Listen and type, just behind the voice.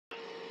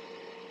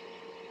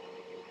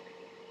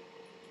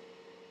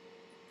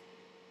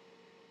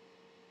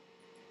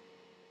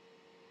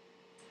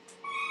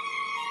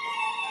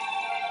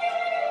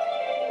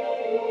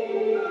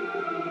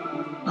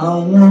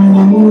all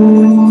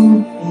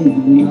alone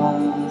in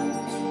life,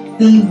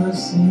 ever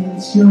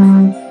since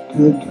your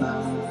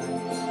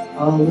goodbye,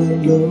 all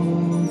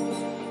alone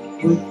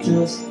with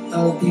just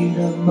a beat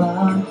of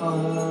my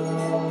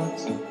heart.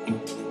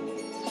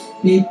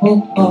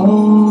 People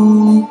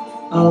all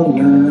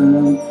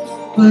around,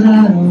 but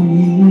I don't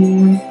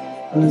hear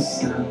a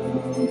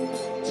sound,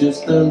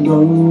 just a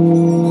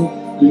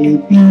lonely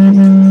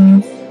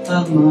beating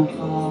of my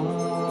heart.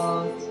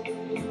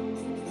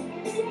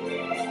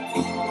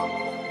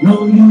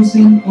 No use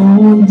in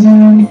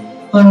holding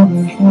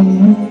other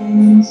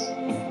hands,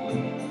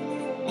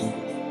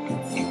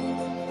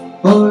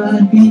 for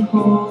I'd be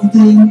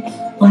holding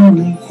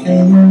only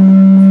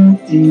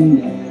emptiness.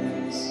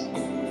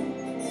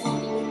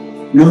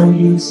 No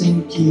use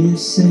in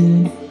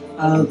kissing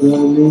other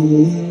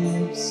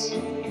lips,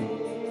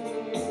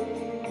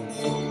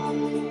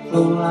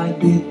 for I'd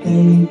be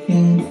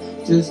thinking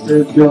just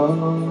a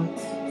dark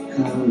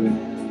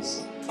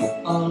caress.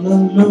 All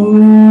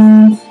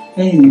alone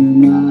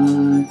am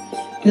I,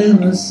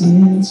 ever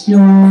since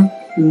your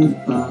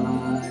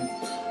goodbye,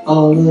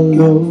 all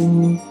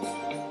alone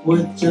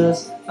with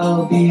just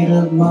a beat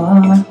of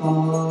my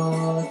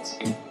heart.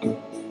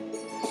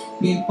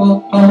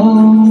 People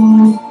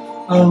all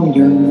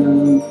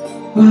around,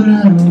 but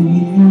I don't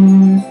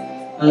hear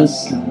a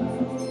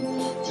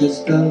sound,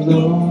 just a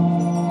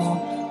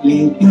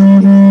lonely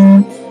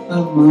beating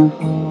of my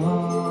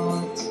heart.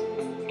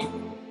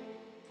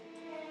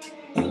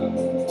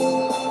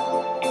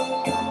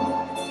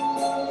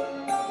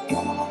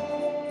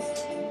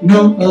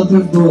 No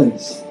other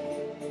voice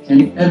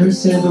can ever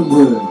say the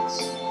words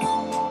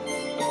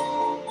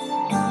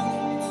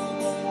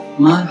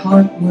my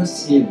heart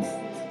must hear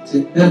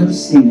to ever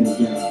sing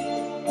again.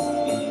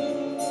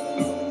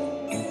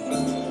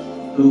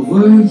 The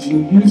words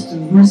you used to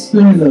whisper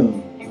low,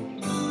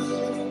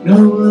 no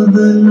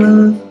other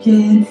love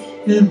can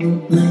ever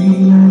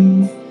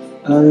breathe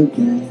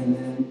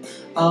again.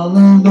 All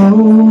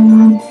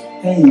alone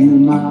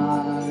am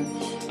I,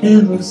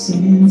 ever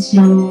since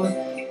your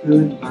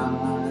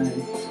goodbye,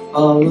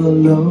 all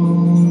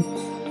alone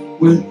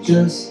with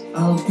just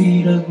a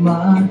beat of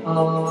my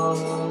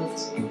heart.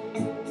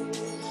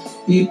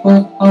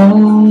 People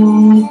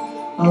all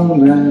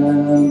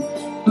around,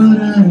 but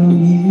I don't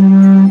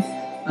hear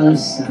a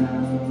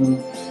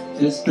sound,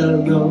 just a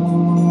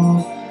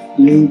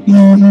lonely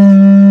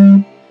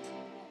beating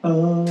of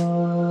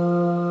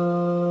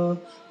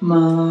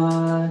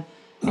my